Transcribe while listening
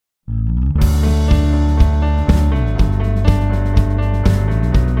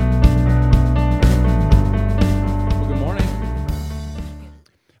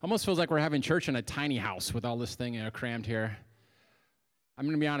Almost feels like we're having church in a tiny house with all this thing crammed here. I'm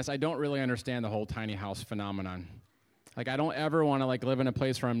going to be honest, I don't really understand the whole tiny house phenomenon. Like, I don't ever want to, like, live in a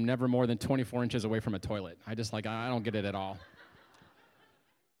place where I'm never more than 24 inches away from a toilet. I don't get it at all.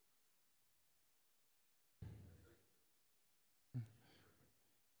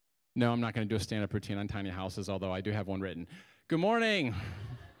 No, I'm not going to do a stand-up routine on tiny houses, although I do have one written. Good morning.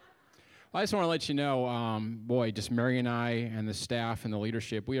 I just want to let you know, just Mary and I and the staff and the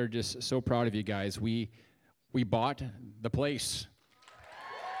leadership, we are just so proud of you guys. We bought the place.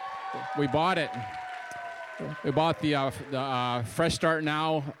 We bought it. We bought the Fresh Start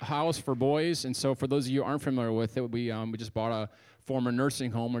Now house for boys, and so for those of you who aren't familiar with it, we just bought a former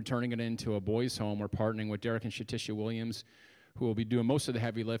nursing home. We're turning it into a boys' home. We're partnering with Derek and Shatisha Williams, who will be doing most of the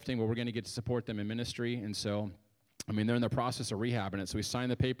heavy lifting, but we're going to get to support them in ministry, and so, they're in the process of rehabbing it. So we signed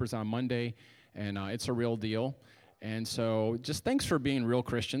the papers on Monday, and it's a real deal, and so just thanks for being real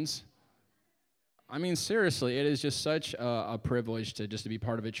Christians. Seriously, it is just such a privilege to be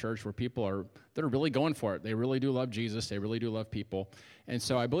part of a church where people that are really going for it. They really do love Jesus. They really do love people. And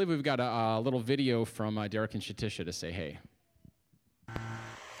so I believe we've got a little video from Derek and Shatisha to say hey.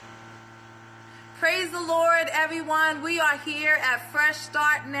 Praise the Lord, everyone. We are here at Fresh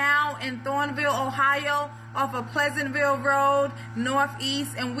Start Now in Thornville, Ohio, off of Pleasantville Road,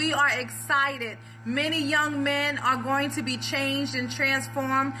 Northeast, and we are excited. Many young men are going to be changed and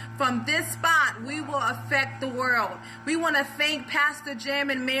transformed. From this spot, we will affect the world. We want to thank Pastor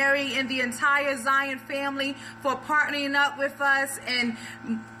Jim and Mary and the entire Zion family for partnering up with us and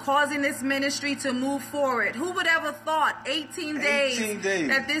causing this ministry to move forward. Who would ever thought 18 days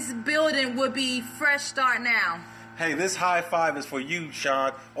that this building would be Fresh Start Now? Hey, this high five is for you,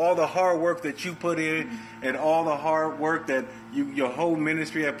 Sean. All the hard work that you put in and all the hard work that your whole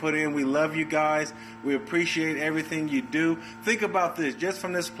ministry have put in. We love you guys. We appreciate everything you do. Think about this. Just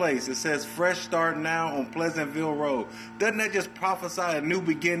from this place, it says Fresh Start Now on Pleasantville Road. Doesn't that just prophesy a new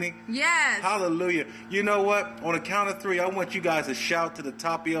beginning? Yes. Hallelujah. You know what? On a count of three, I want you guys to shout to the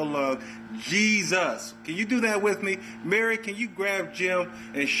top of your lung, Jesus. Can you do that with me? Mary, can you grab Jim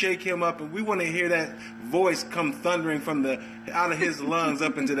and shake him up? And we want to hear that voice come thundering from out of his lungs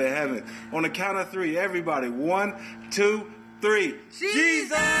up into the heaven. On the count of three, everybody. 1, 2, 3.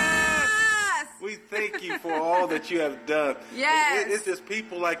 Jesus! We thank you for all that you have done. Yes. It's just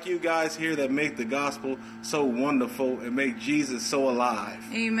people like you guys here that make the gospel so wonderful and make Jesus so alive.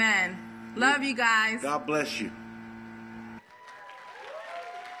 Amen. Love you guys. God bless you.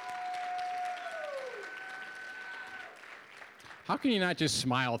 How can you not just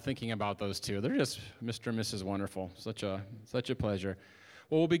smile thinking about those two? They're just Mr. and Mrs. Wonderful. Such a pleasure.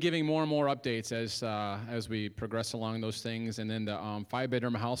 Well, we'll be giving more and more updates as we progress along ththose things. And then the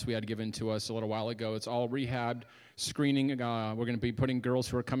 5-bedroom house we had given to us a little while ago, it's all rehabbed, screening. We're going to be putting girls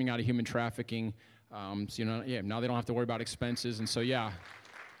who are coming out of human trafficking. Now they don't have to worry about expenses. And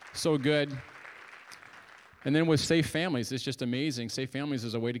so good. And then with Safe Families, it's just amazing. Safe Families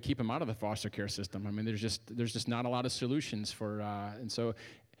is a way to keep them out of the foster care system. There's just not a lot of solutions for, and so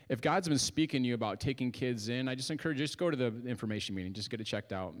if God's been speaking to you about taking kids in, I just encourage you, just go to the information meeting, just get it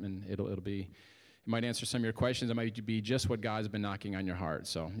checked out, and it might answer some of your questions. It might be just what God's been knocking on your heart.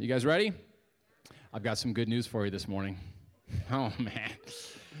 So, you guys ready? I've got some good news for you this morning. Oh, man.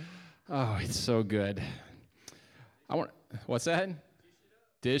 Oh, it's so good. What's that?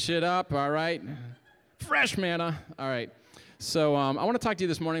 Dish it up, all right. Fresh manna. All right. So I want to talk to you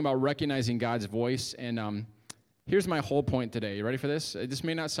this morning about recognizing God's voice. And here's my whole point today. You ready for this? This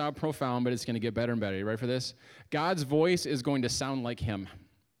may not sound profound, but it's going to get better and better. You ready for this? God's voice is going to sound like him.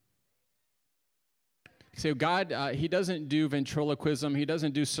 So God, he doesn't do ventriloquism. He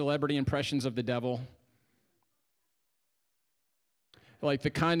doesn't do celebrity impressions of the devil. Like the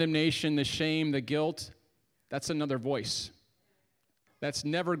condemnation, the shame, the guilt, that's another voice. That's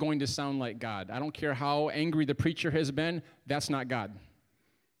never going to sound like God. I don't care how angry the preacher has been, that's not God.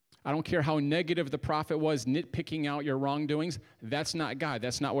 I don't care how negative the prophet was, nitpicking out your wrongdoings, that's not God.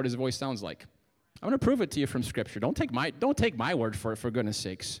 That's not what his voice sounds like. I'm going to prove it to you from Scripture. Don't take my word for it, for goodness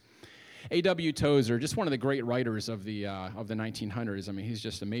sakes. A.W. Tozer, just one of the great writers of the 1900s. He's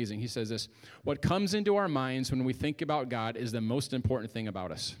just amazing. He says this: what comes into our minds when we think about God is the most important thing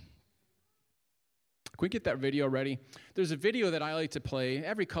about us. Can we get that video ready? There's a video that I like to play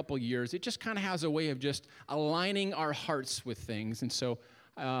every couple years. It just kind of has a way of just aligning our hearts with things. And so,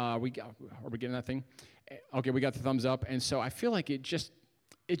 are we getting that thing? Okay, we got the thumbs up. And so I feel like it just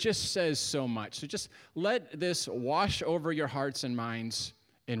says so much. So just let this wash over your hearts and minds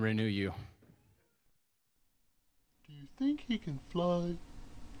and renew you. Do you think he can fly?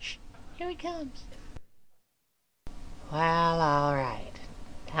 Shh, here he comes. Well, all right.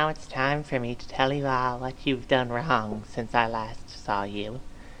 Now it's time for me to tell you all what you've done wrong since I last saw you.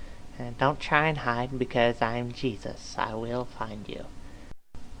 And don't try and hide, because I'm Jesus. I will find you.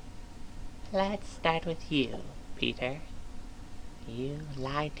 Let's start with you, Peter. You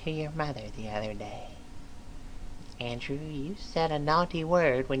lied to your mother the other day. Andrew, you said a naughty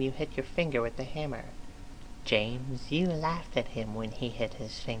word when you hit your finger with the hammer. James, you laughed at him when he hit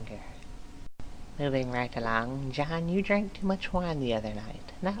his finger. Moving right along, John, you drank too much wine the other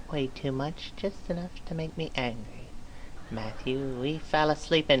night. Not way too much, just enough to make me angry. Matthew, we fell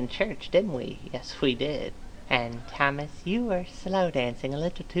asleep in church, didn't we? Yes, we did. And Thomas, you were slow dancing a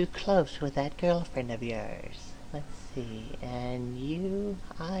little too close with that girlfriend of yours. Let's see, and you,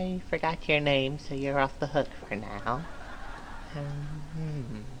 I forgot your name, so you're off the hook for now.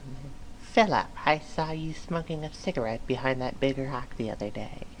 Philip, I saw you smoking a cigarette behind that big rock the other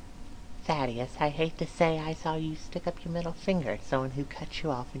day. Thaddeus, I hate to say I saw you stick up your middle finger at someone who cut you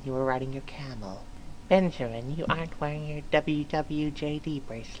off when you were riding your camel. Benjamin, you aren't wearing your WWJD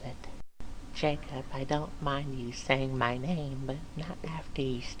bracelet. Jacob, I don't mind you saying my name, but not after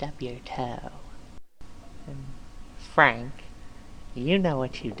you stub your toe. Frank, you know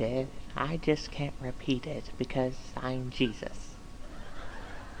what you did. I just can't repeat it because I'm Jesus.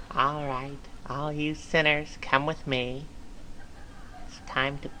 All right, all you sinners, come with me. It's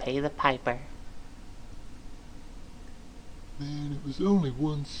time to pay the piper. Man, it was only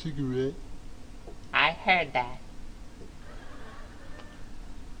one cigarette. I heard that.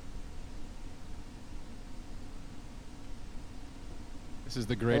 This is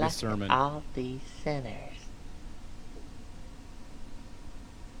the greatest sermon. All these sinners.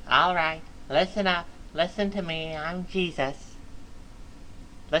 All right, listen up. Listen to me. I'm Jesus.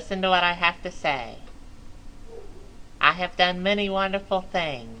 Listen to what I have to say. I have done many wonderful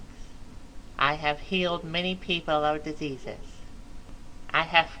things. I have healed many people of diseases. I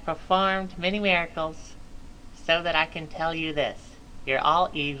have performed many miracles so that I can tell you this. You're all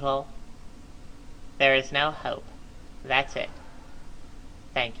evil. There is no hope. That's it.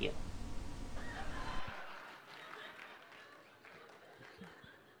 Thank you.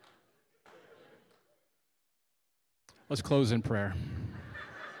 Let's close in prayer.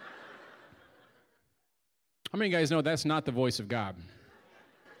 How many of you guys know that's not the voice of God?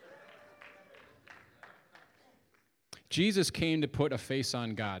 Jesus came to put a face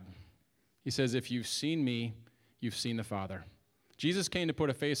on God. He says, if you've seen me, you've seen the Father. Jesus came to put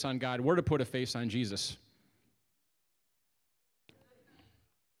a face on God. We're to put a face on Jesus.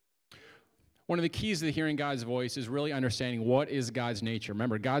 One of the keys to hearing God's voice is really understanding what is God's nature.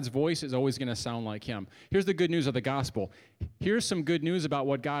 Remember, God's voice is always going to sound like him. Here's the good news of the gospel. Here's some good news about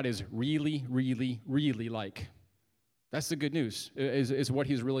what God is really, really, really like. That's the good news, is what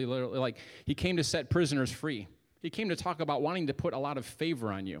he's really like. He came to set prisoners free. He came to talk about wanting to put a lot of favor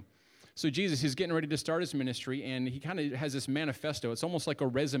on you. So Jesus, he's getting ready to start his ministry, and he kind of has this manifesto. It's almost like a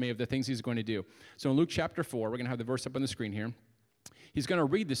resume of the things he's going to do. So in Luke chapter 4, we're going to have the verse up on the screen here. He's going to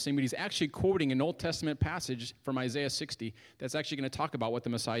read this thing, but he's actually quoting an Old Testament passage from Isaiah 60 that's actually going to talk about what the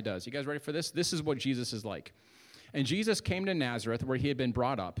Messiah does. You guys ready for this? This is what Jesus is like. And Jesus came to Nazareth, where he had been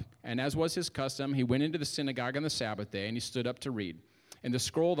brought up. And as was his custom, he went into the synagogue on the Sabbath day, and he stood up to read. And the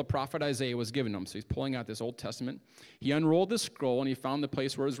scroll of the prophet Isaiah was given him. So he's pulling out this Old Testament. He unrolled the scroll, and he found the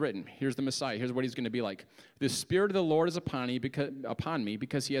place where it was written. Here's the Messiah. Here's what he's going to be like. The Spirit of the Lord is upon me,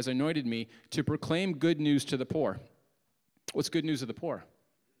 because he has anointed me to proclaim good news to the poor. What's good news to the poor?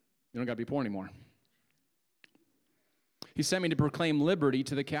 You don't got to be poor anymore. He sent me to proclaim liberty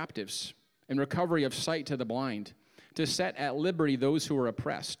to the captives and recovery of sight to the blind, to set at liberty those who are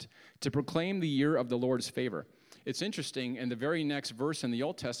oppressed, to proclaim the year of the Lord's favor. It's interesting, in the very next verse in the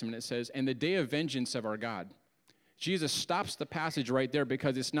Old Testament, it says, and the day of vengeance of our God. Jesus stops the passage right there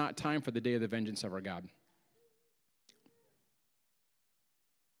because it's not time for the day of the vengeance of our God.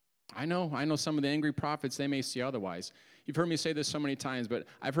 I know some of the angry prophets, they may see otherwise. You've heard me say this so many times, but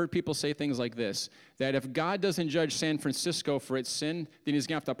I've heard people say things like this, that if God doesn't judge San Francisco for its sin, then he's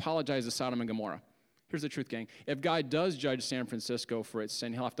going to have to apologize to Sodom and Gomorrah. Here's the truth, gang. If God does judge San Francisco for its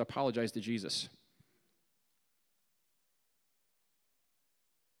sin, he'll have to apologize to Jesus.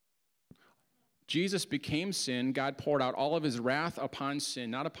 Jesus became sin. God poured out all of his wrath upon sin,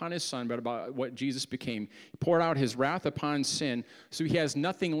 not upon his son, but about what Jesus became. He poured out his wrath upon sin, so he has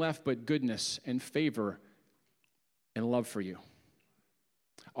nothing left but goodness and favor and love for you.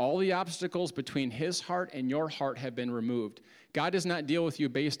 All the obstacles between his heart and your heart have been removed. God does not deal with you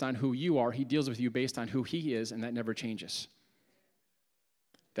based on who you are. He deals with you based on who he is, and that never changes.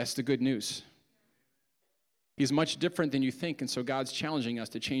 That's the good news. He's much different than you think, and so God's challenging us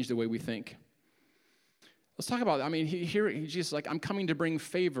to change the way we think. Let's talk about, Jesus like, I'm coming to bring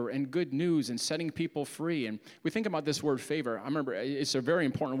favor and good news and setting people free. And we think about this word favor. I remember it's a very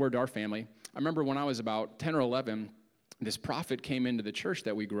important word to our family. I remember when I was about 10 or 11, this prophet came into the church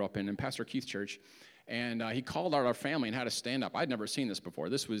that we grew up in Pastor Keith's church, and he called out our family and had us stand up. I'd never seen this before.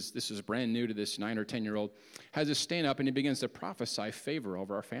 This was brand new to this 9 or 10-year-old. Has us stand up, and he begins to prophesy favor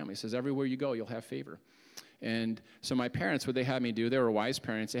over our family. He says, everywhere you go, you'll have favor. And so my parents, what they had me do, they were wise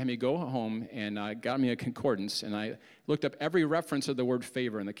parents. They had me go home and got me a concordance, and I looked up every reference of the word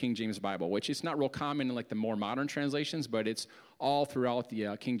favor in the King James Bible, which is not real common in like the more modern translations, but it's all throughout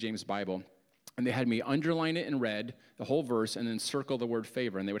the King James Bible. And they had me underline it in red, the whole verse, and then circle the word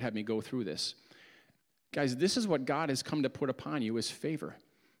favor, and they would have me go through this. Guys, this is what God has come to put upon you, is favor.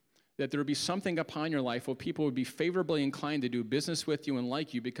 That there would be something upon your life where people would be favorably inclined to do business with you and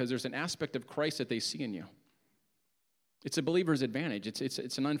like you because there's an aspect of Christ that they see in you. It's a believer's advantage.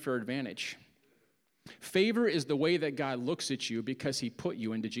 It's an unfair advantage. Favor is the way that God looks at you because he put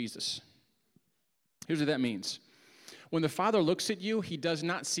you into Jesus. Here's what that means. When the Father looks at you, he does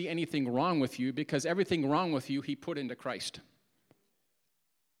not see anything wrong with you because everything wrong with you he put into Christ.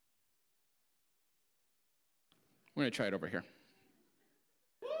 We're going to try it over here.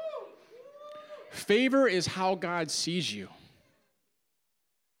 Favor is how God sees you.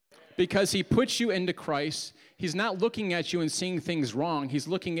 Because he puts you into Christ, he's not looking at you and seeing things wrong. He's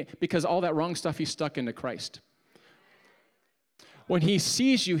looking at, because all that wrong stuff, he's stuck into Christ. When he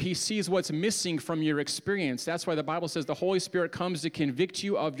sees you, he sees what's missing from your experience. That's why the Bible says the Holy Spirit comes to convict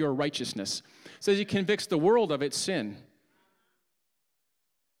you of your righteousness. It says he convicts the world of its sin.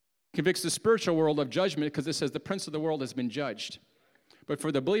 Convicts the spiritual world of judgment because it says the prince of the world has been judged. But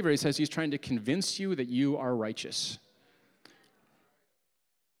for the believer, he says he's trying to convince you that you are righteous.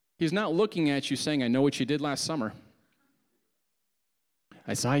 He's not looking at you saying, I know what you did last summer.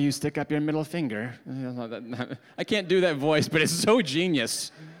 I saw you stick up your middle finger. I can't do that voice, but it's so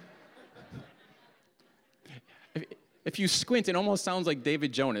genius. If you squint, it almost sounds like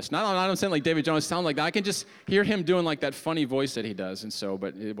David Jonas. Not saying like David Jonas sound like that. I can just hear him doing like that funny voice that he does,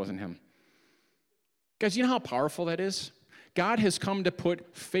 but it wasn't him. Guys, you know how powerful that is? God has come to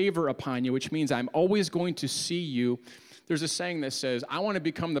put favor upon you, which means I'm always going to see you. There's a saying that says, I want to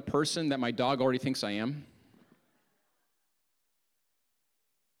become the person that my dog already thinks I am.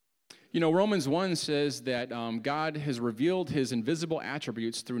 You know, Romans 1 says that God has revealed his invisible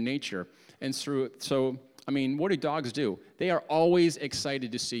attributes through nature. And what do dogs do? They are always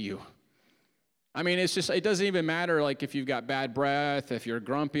excited to see you. I mean, it doesn't even matter, like, if you've got bad breath, if you're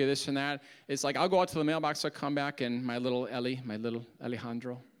grumpy, this and that. It's like, I'll go out to the mailbox, I'll come back, and my little Ellie, my little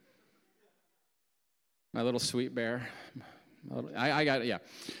Alejandro, my little sweet bear, I got it, yeah.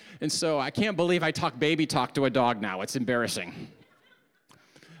 And so I can't believe I talk baby talk to a dog now. It's embarrassing.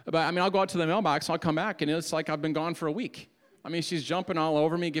 But, I'll go out to the mailbox, I'll come back, and it's like I've been gone for a week. She's jumping all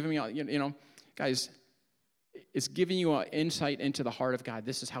over me, giving me, guys, it's giving you an insight into the heart of God.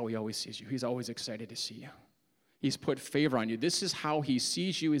 This is how he always sees you. He's always excited to see you. He's put favor on you. This is how he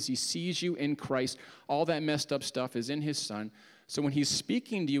sees you, is he sees you in Christ. All that messed up stuff is in his Son. So when he's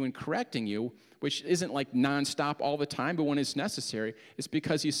speaking to you and correcting you, which isn't like nonstop all the time, but when it's necessary, it's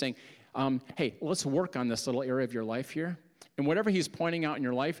because he's saying, hey, let's work on this little area of your life here. And whatever he's pointing out in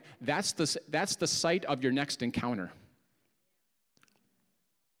your life, that's the site of your next encounter.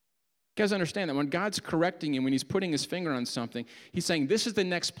 You guys understand that when God's correcting you, when he's putting his finger on something, he's saying, this is the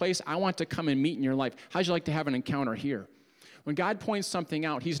next place I want to come and meet in your life. How'd you like to have an encounter here? When God points something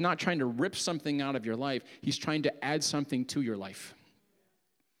out, he's not trying to rip something out of your life. He's trying to add something to your life.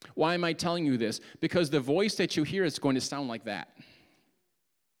 Why am I telling you this? Because the voice that you hear is going to sound like that.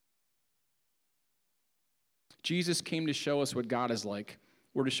 Jesus came to show us what God is like.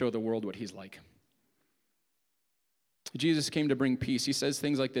 We're to show the world what he's like. Jesus came to bring peace. He says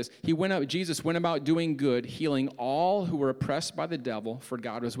things like this. Jesus went about doing good, healing all who were oppressed by the devil, for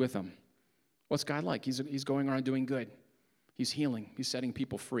God was with him. What's God like? He's going around doing good. He's healing. He's setting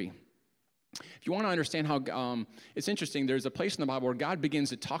people free. If you want to understand how, it's interesting, there's a place in the Bible where God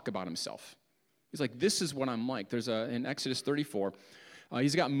begins to talk about himself. He's like, this is what I'm like. There's in Exodus 34,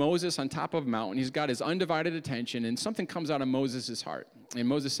 he's got Moses on top of a mountain. He's got his undivided attention, and something comes out of Moses' heart. And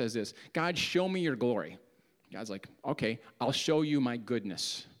Moses says this, God, show me your glory. God's like, okay, I'll show you my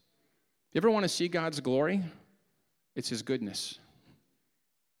goodness. You ever want to see God's glory? It's his goodness.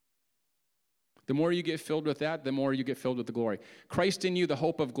 The more you get filled with that, the more you get filled with the glory. Christ in you, the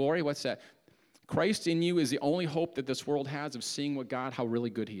hope of glory. What's that? Christ in you is the only hope that this world has of seeing how really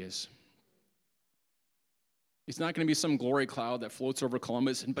good he is. It's not going to be some glory cloud that floats over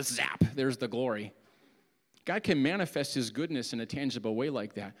Columbus and zap, there's the glory. God can manifest his goodness in a tangible way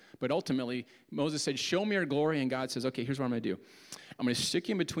like that. But ultimately, Moses said, show me your glory. And God says, okay, here's what I'm going to do. I'm going to stick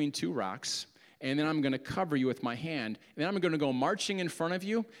you in between two rocks, and then I'm going to cover you with my hand. And then I'm going to go marching in front of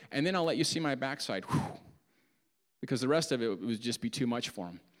you, and then I'll let you see my backside. Whew. Because the rest of it would just be too much for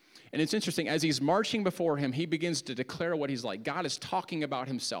him. And it's interesting, as he's marching before him, he begins to declare what he's like. God is talking about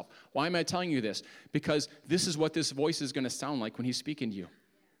himself. Why am I telling you this? Because this is what this voice is going to sound like when he's speaking to you.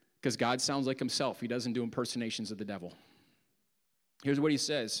 Because God sounds like himself. He doesn't do impersonations of the devil. Here's what he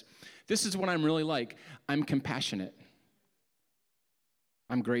says. This is what I'm really like. I'm compassionate.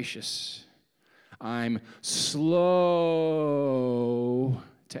 I'm gracious. I'm slow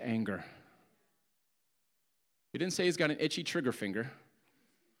to anger. He didn't say he's got an itchy trigger finger.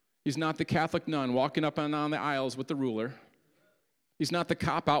 He's not the Catholic nun walking up and down the aisles with the ruler. He's not the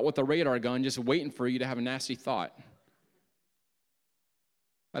cop out with the radar gun just waiting for you to have a nasty thought.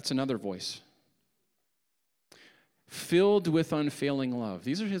 That's another voice. Filled with unfailing love.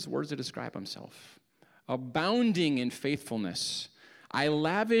 These are his words to describe himself. Abounding in faithfulness. I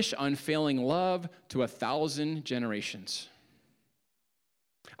lavish unfailing love to 1,000 generations.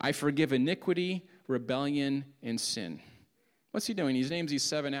 I forgive iniquity, rebellion, and sin. What's he doing? He names these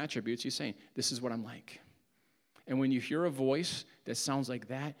 7 attributes. He's saying, this is what I'm like. And when you hear a voice that sounds like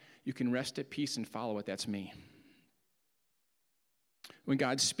that, you can rest at peace and follow it. That's me. When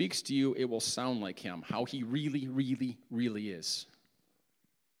God speaks to you, it will sound like him, how he really, really, really is.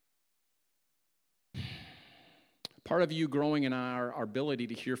 Part of you growing in our ability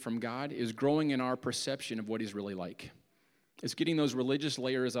to hear from God is growing in our perception of what he's really like. It's getting those religious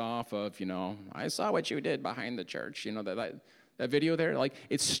layers off of, I saw what you did behind the church, that video there. Like,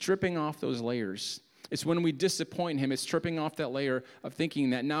 it's stripping off those layers. It's when we disappoint him, it's stripping off that layer of thinking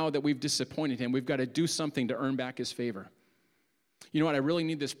that now that we've disappointed him, we've got to do something to earn back his favor. You know what? I really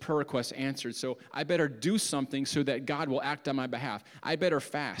need this prayer request answered, so I better do something so that God will act on my behalf. I better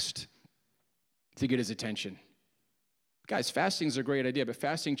fast to get his attention. Guys, fasting is a great idea, but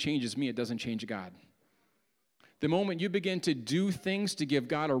fasting changes me. It doesn't change God. The moment you begin to do things to give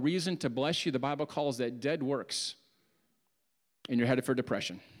God a reason to bless you, the Bible calls that dead works, and you're headed for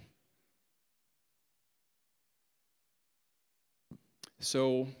depression.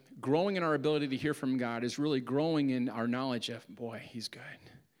 So growing in our ability to hear from God is really growing in our knowledge of, boy, he's good.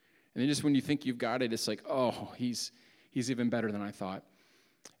 And then just when you think you've got it, it's like, oh, he's even better than I thought.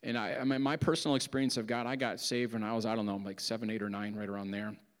 And I mean, my personal experience of God, I got saved when I was, like 7, 8, or 9, right around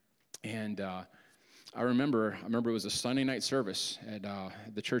there. And I remember it was a Sunday night service at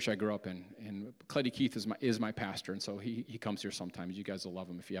the church I grew up in. And Cleddy Keith is my pastor, and so he comes here sometimes. You guys will love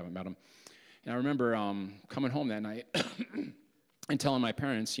him if you haven't met him. And I remember coming home that night and telling my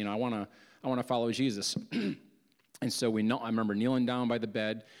parents, I want to follow Jesus. And so I remember kneeling down by the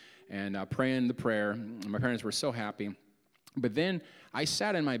bed and praying the prayer. And my parents were so happy. But then I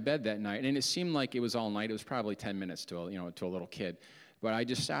sat in my bed that night, and it seemed like it was all night. It was probably 10 minutes to a little kid. But I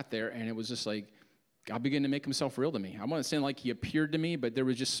just sat there, and it was just like God began to make himself real to me. I wasn't saying like he appeared to me, but there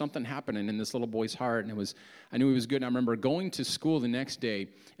was just something happening in this little boy's heart, and I knew he was good. And I remember going to school the next day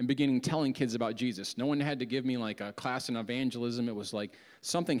and beginning telling kids about Jesus. No one had to give me like a class in evangelism. It was like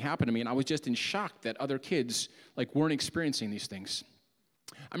something happened to me, and I was just in shock that other kids weren't experiencing these things.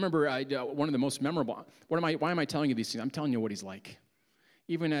 I remember one of the most memorable. Why am I telling you these things? I'm telling you what he's like.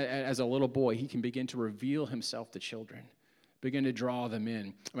 Even as a little boy, he can begin to reveal himself to children, begin to draw them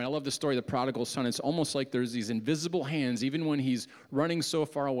in. I mean, I love the story of the prodigal son. It's almost like there's these invisible hands. Even when he's running so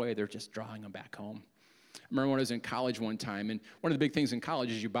far away, they're just drawing him back home. I remember when I was in college one time, and one of the big things in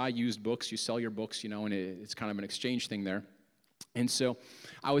college is you buy used books, you sell your books, and it's kind of an exchange thing there. And so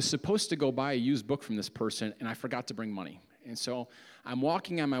I was supposed to go buy a used book from this person, and I forgot to bring money. And so I'm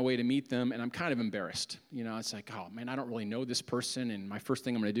walking on my way to meet them, and I'm kind of embarrassed. It's like, oh, man, I don't really know this person, and my first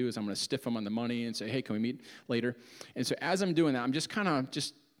thing I'm going to do is I'm going to stiff them on the money and say, hey, can we meet later? And so as I'm doing that, I'm just kind of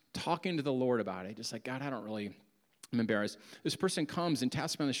just talking to the Lord about it, just like, God, I'm embarrassed. This person comes and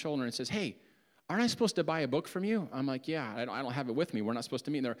taps me on the shoulder and says, hey, aren't I supposed to buy a book from you? I'm like, yeah, I don't have it with me. We're not supposed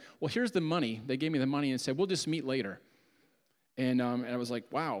to meet there. Well, here's the money. They gave me the money and said, we'll just meet later. And I was like,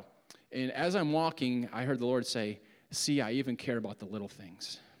 wow. And as I'm walking, I heard the Lord say, see, I even care about the little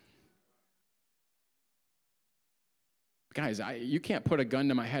things. Guys, you can't put a gun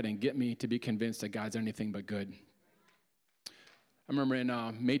to my head and get me to be convinced that God's anything but good. I remember in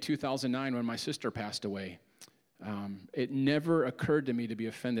May 2009 when my sister passed away, it never occurred to me to be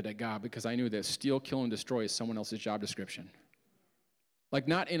offended at God because I knew that steal, kill, and destroy is someone else's job description. Like,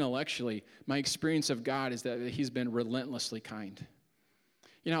 not intellectually, my experience of God is that he's been relentlessly kind.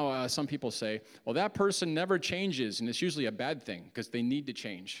 Some people say, well, that person never changes, and it's usually a bad thing because they need to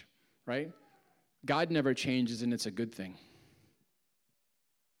change, right? God never changes, and it's a good thing.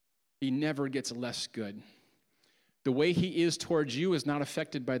 He never gets less good. The way he is towards you is not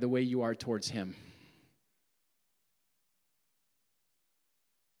affected by the way you are towards him.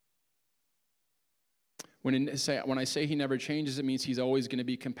 When I say he never changes, it means he's always going to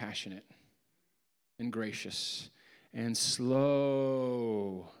be compassionate and gracious and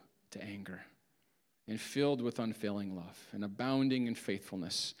slow to anger and filled with unfailing love and abounding in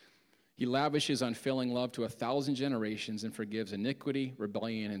faithfulness. He lavishes unfailing love to 1,000 generations and forgives iniquity,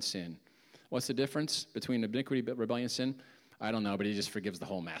 rebellion, and sin. What's the difference between iniquity, rebellion, and sin? I don't know, but he just forgives the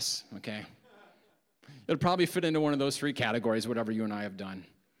whole mess, okay? It'll probably fit into one of those three categories, whatever you and I have done.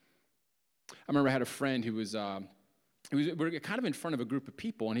 I remember I had a friend who was we were kind of in front of a group of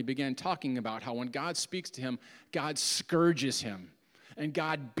people, and he began talking about how when God speaks to him, God scourges him, and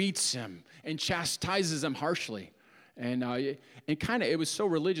God beats him, and chastises him harshly. And kind of, it was so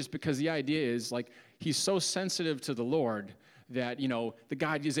religious because the idea is, like, he's so sensitive to the Lord that, the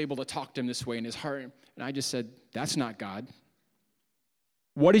God is able to talk to him this way in his heart. And I just said, that's not God.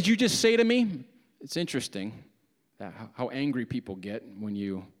 What did you just say to me? It's interesting how angry people get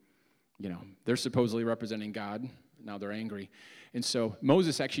when they're supposedly representing God. Now they're angry. And so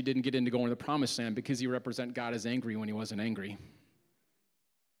Moses actually didn't get into going to the promised land because he represented God as angry when he wasn't angry.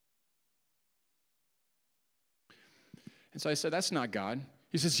 And so I said, that's not God.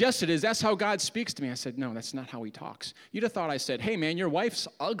 He says, yes, it is. That's how God speaks to me. I said, no, that's not how he talks. You'd have thought I said, hey, man, your wife's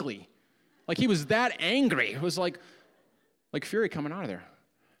ugly. Like, he was that angry. It was like fury coming out of there.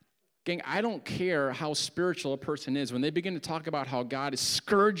 Gang, I don't care how spiritual a person is. When they begin to talk about how God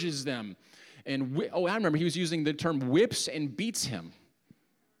scourges them, and I remember he was using the term whips and beats him.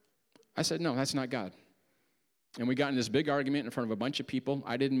 I said, no, that's not God. And we got in this big argument in front of a bunch of people.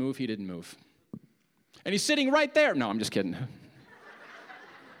 I didn't move. He didn't move. And he's sitting right there. No, I'm just kidding.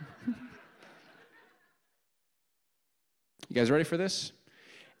 You guys ready for this?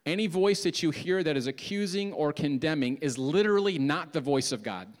 Any voice that you hear that is accusing or condemning is literally not the voice of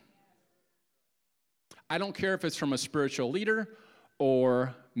God. I don't care if it's from a spiritual leader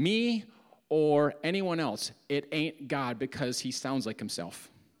or me or anyone else. It ain't God because he sounds like himself.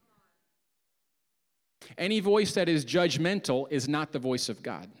 Any voice that is judgmental is not the voice of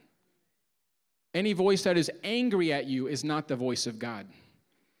God. Any voice that is angry at you is not the voice of God.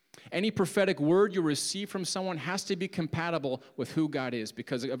 Any prophetic word you receive from someone has to be compatible with who God is,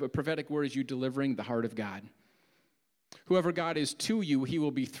 because a prophetic word is you delivering the heart of God. Whoever God is to you, he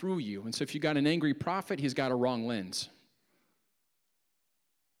will be through you. And so if you got an angry prophet, he's got a wrong lens.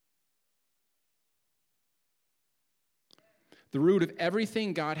 The root of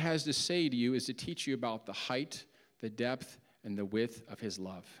everything God has to say to you is to teach you about the height, the depth, and the width of his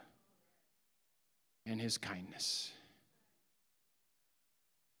love and his kindness.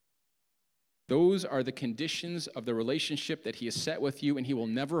 Those are the conditions of the relationship that he has set with you, and he will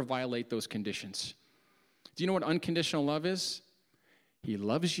never violate those conditions. Do you know what unconditional love is? He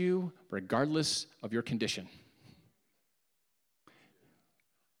loves you regardless of your condition.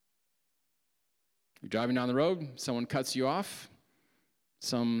 You're driving down the road, someone cuts you off,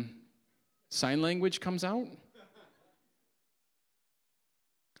 some sign language comes out.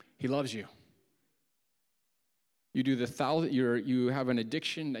 He loves you. You have an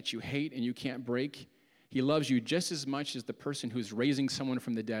addiction that you hate and you can't break. He loves you just as much as the person who's raising someone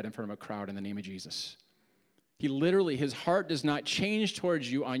from the dead in front of a crowd in the name of Jesus. His heart does not change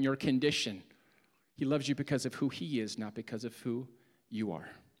towards you on your condition. He loves you because of who he is, not because of who you are.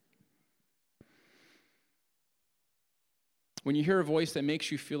 When you hear a voice that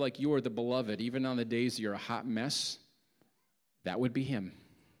makes you feel like you are the beloved, even on the days you're a hot mess, that would be him.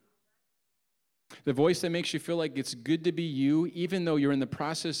 The voice that makes you feel like it's good to be you, even though you're in the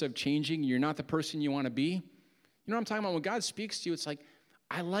process of changing, you're not the person you want to be. You know what I'm talking about? When God speaks to you, it's like,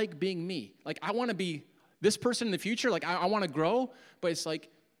 I like being me. Like, I want to be this person in the future. Like, I want to grow, but it's like,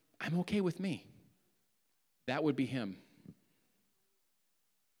 I'm okay with me. That would be him.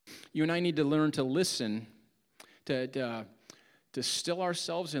 You and I need to learn to listen, to still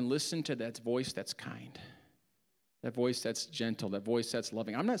ourselves and listen to that voice that's kind. That voice that's gentle, that voice that's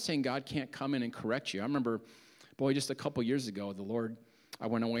loving. I'm not saying God can't come in and correct you. I remember, just a couple years ago, I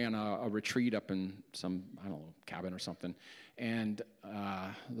went away on a retreat up in some, cabin or something. And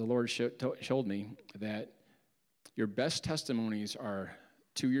the Lord showed me that your best testimonies are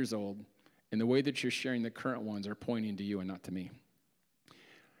 2 years old, and the way that you're sharing the current ones are pointing to you and not to me.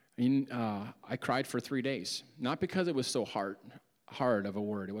 I cried for 3 days, not because it was so hard of a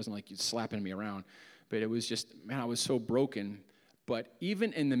word. It wasn't like you slapping me around. But it was just, I was so broken. But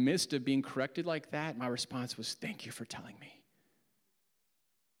even in the midst of being corrected like that, my response was, thank you for telling me.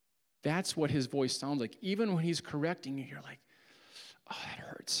 That's what his voice sounds like. Even when he's correcting you, you're like, oh, that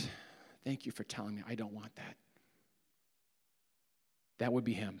hurts. Thank you for telling me. I don't want that. That would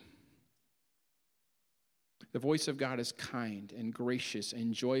be him. The voice of God is kind and gracious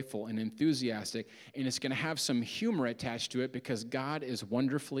and joyful and enthusiastic, and it's going to have some humor attached to it because God is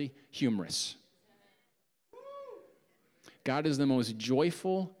wonderfully humorous. God is the most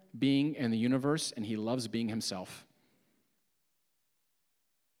joyful being in the universe, and he loves being himself.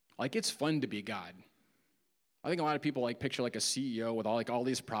 Like, it's fun to be God. I think a lot of people picture a CEO with all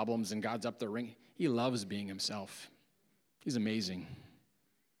these problems, and God's up the ring. He loves being himself. He's amazing.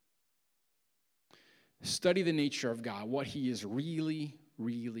 Study the nature of God, what he is really,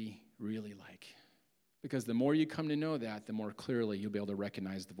 really, really like. Because the more you come to know that, the more clearly you'll be able to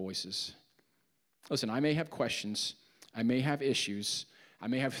recognize the voices. Listen, I may have questions. I may have issues. I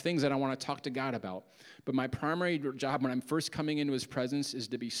may have things that I want to talk to God about. But my primary job when I'm first coming into his presence is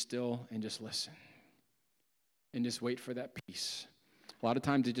to be still and just listen. And just wait for that peace. A lot of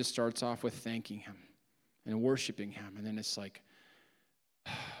times it just starts off with thanking him and worshiping him. And then it's like,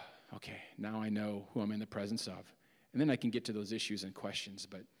 okay, now I know who I'm in the presence of. And then I can get to those issues and questions.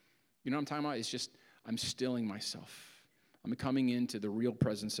 But you know what I'm talking about? It's just I'm stilling myself. I'm coming into the real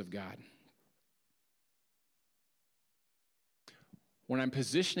presence of God. When I'm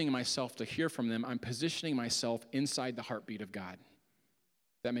positioning myself to hear from them, I'm positioning myself inside the heartbeat of God.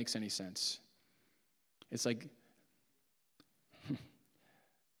 If that makes any sense. It's like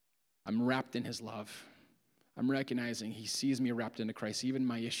I'm wrapped in his love. I'm recognizing he sees me wrapped into Christ, even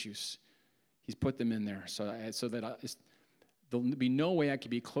my issues. He's put them in there so that there'll be no way I could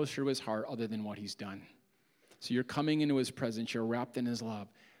be closer to his heart other than what he's done. So you're coming into his presence. You're wrapped in his love.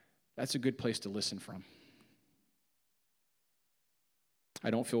 That's a good place to listen from. I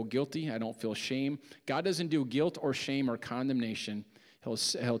don't feel guilty. I don't feel shame. God doesn't do guilt or shame or condemnation.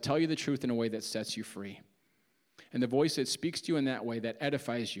 He'll tell you the truth in a way that sets you free. And the voice that speaks to you in that way, that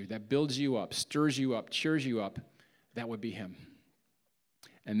edifies you, that builds you up, stirs you up, cheers you up, that would be him.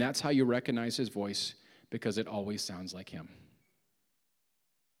 And that's how you recognize his voice, because it always sounds like him.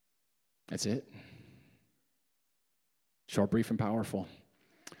 That's it. Short, brief, and powerful.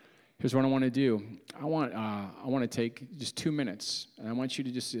 Here's what I want to do. I want to take just 2 minutes, and I want you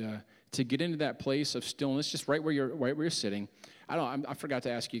to just to get into that place of stillness, just right where you're sitting. I forgot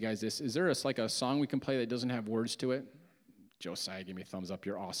to ask you guys this. Is there a song we can play that doesn't have words to it? Josiah, give me a thumbs up.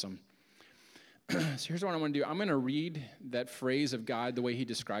 You're awesome. So here's what I want to do. I'm going to read that phrase of God the way he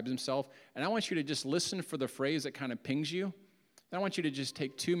describes himself, and I want you to just listen for the phrase that kind of pings you. And I want you to just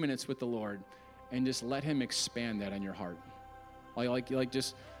take 2 minutes with the Lord and just let him expand that in your heart.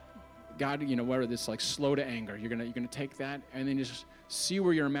 Just God, whether it's slow to anger, you're gonna take that and then just see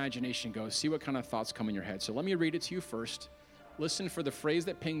where your imagination goes. See what kind of thoughts come in your head. So let me read it to you first. Listen for the phrase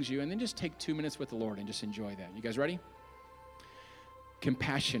that pings you, and then just take 2 minutes with the Lord and just enjoy that. You guys ready?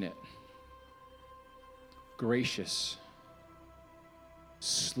 Compassionate, gracious,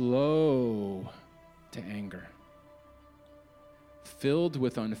 slow to anger, filled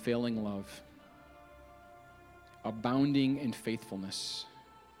with unfailing love, abounding in faithfulness.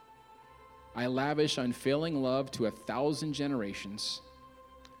 I lavish unfailing love to 1,000 generations.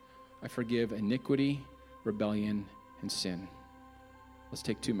 I forgive iniquity, rebellion, and sin. Let's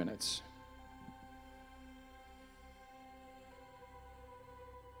take 2 minutes.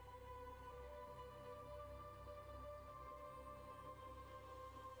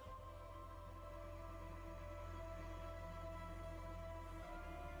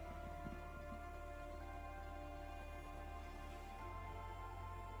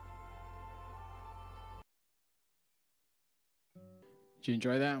 Did you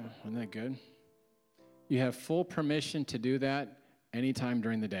enjoy that? Wasn't that good? You have full permission to do that anytime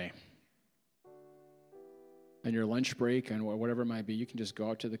during the day. On your lunch break and whatever it might be, you can just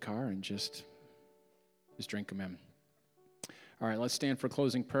go out to the car and just drink them in. All right, let's stand for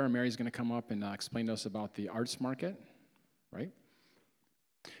closing prayer. Mary's going to come up and explain to us about the arts market, right?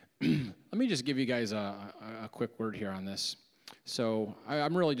 Let me just give you guys a quick word here on this. So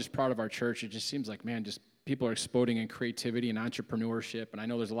I'm really just proud of our church. It just seems like, man, just people are exploding in creativity and entrepreneurship, and I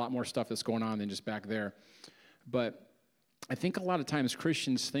know there's a lot more stuff that's going on than just back there. But I think a lot of times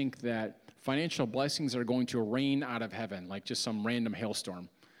Christians think that financial blessings are going to rain out of heaven, like just some random hailstorm.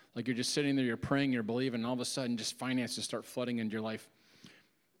 Like you're just sitting there, you're praying, you're believing, and all of a sudden just finances start flooding into your life.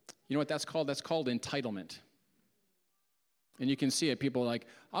 You know what that's called? That's called entitlement. And you can see it. People are like,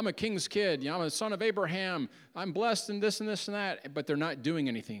 I'm a king's kid. I'm a son of Abraham. I'm blessed in this and this and that. But they're not doing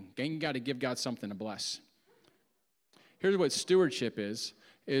anything. You got to give God something to bless. Here's what stewardship is.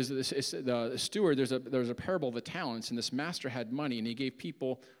 is the steward. There's a parable of the talents, and this master had money, and he gave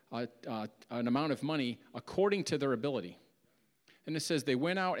people an amount of money according to their ability. And it says they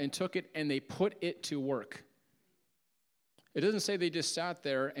went out and took it, and they put it to work. It doesn't say they just sat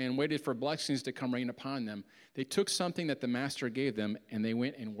there and waited for blessings to come rain upon them. They took something that the master gave them, and they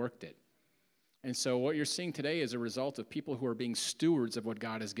went and worked it. And so what you're seeing today is a result of people who are being stewards of what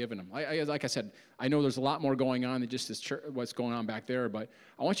God has given them. Like I said, I know there's a lot more going on than just this church, what's going on back there, but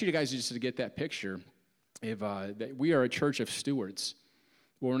I want you guys just to get that picture that we are a church of stewards.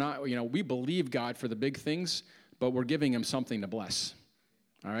 We're not, we believe God for the big things, but we're giving him something to bless.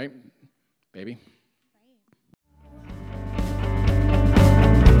 All right, baby?